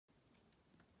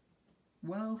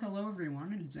Well, hello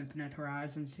everyone, it is Infinite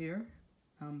Horizons here.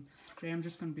 Today I'm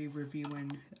just going to be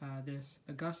reviewing this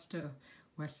Augusta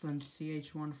Westland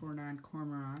CH149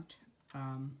 Cormorant.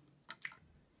 I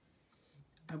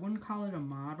wouldn't call it a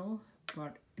model,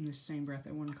 but in the same breath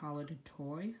I wouldn't call it a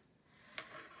toy.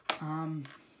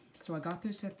 So I got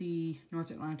this at the North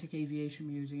Atlantic Aviation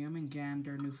Museum in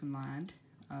Gander, Newfoundland,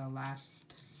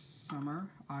 last summer,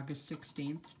 August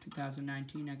 16th,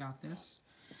 2019 I got this.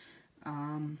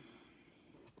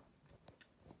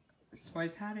 So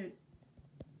I've had it,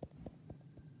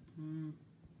 I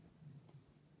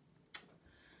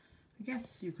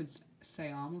guess you could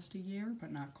say almost a year,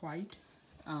 but not quite.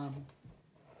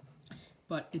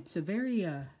 But it's a very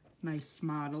nice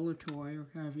model, or toy, or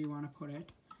however you want to put it.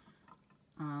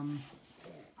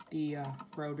 The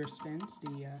rotor spins,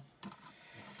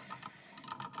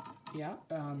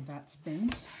 that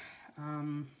spins.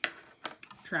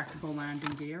 Trackable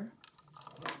landing gear,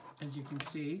 as you can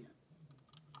see.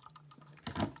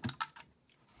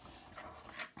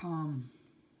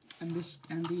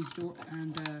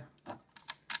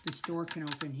 This door can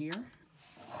open here,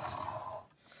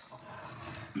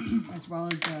 as well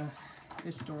as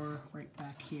this door right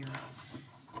back here,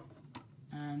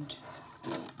 and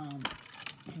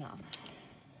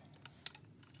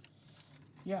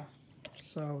yeah.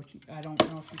 So I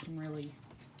don't know if you can really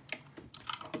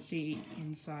see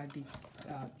inside the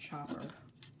chopper,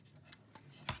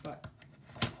 but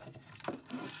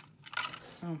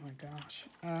oh my gosh,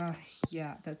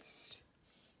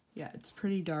 it's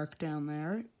pretty dark down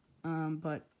there,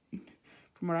 but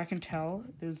from what I can tell,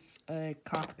 there's a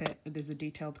cockpit, there's a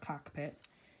detailed cockpit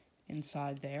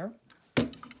inside there. I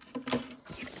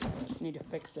just need to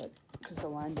fix it, because the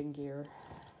landing gear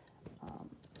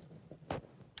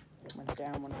went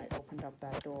down when I opened up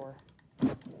that door.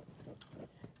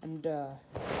 And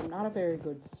I'm not a very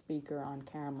good speaker on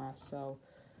camera, so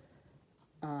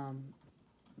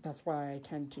that's why I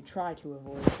tend to try to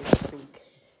avoid to speak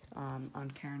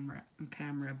on camera,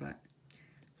 but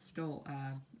still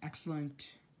excellent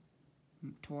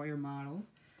toy or model.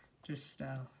 Just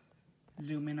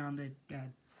zoom in on the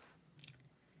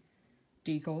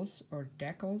decals or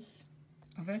decals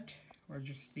of it, or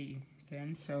just the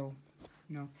thing. So,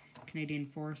 you know, Canadian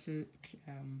Forces,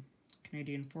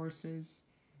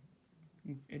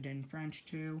 it in French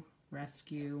too,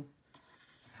 rescue,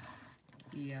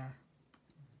 the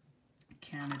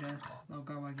Canada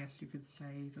logo, I guess you could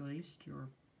say, the least, or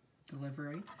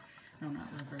delivery. No, not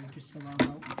livery, just the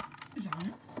logo is on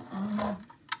it.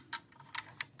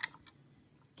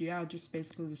 Yeah, just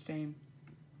basically the same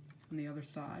from the other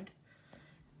side.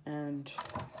 And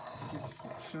just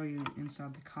show you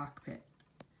inside the cockpit.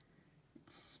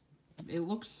 It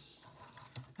looks,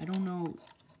 I don't know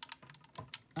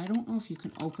if you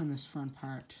can open this front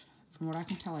part. From what I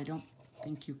can tell, I don't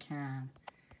think you can.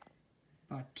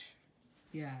 But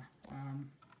yeah,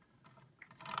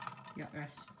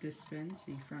 this spins,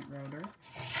 the front rotor,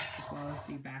 as well as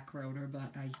the back rotor,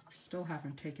 but I still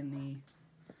haven't taken the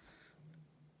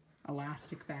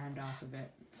elastic band off of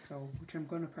it, so, which I'm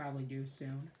going to probably do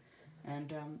soon.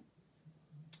 And,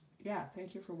 yeah,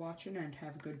 thank you for watching, and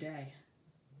have a good day.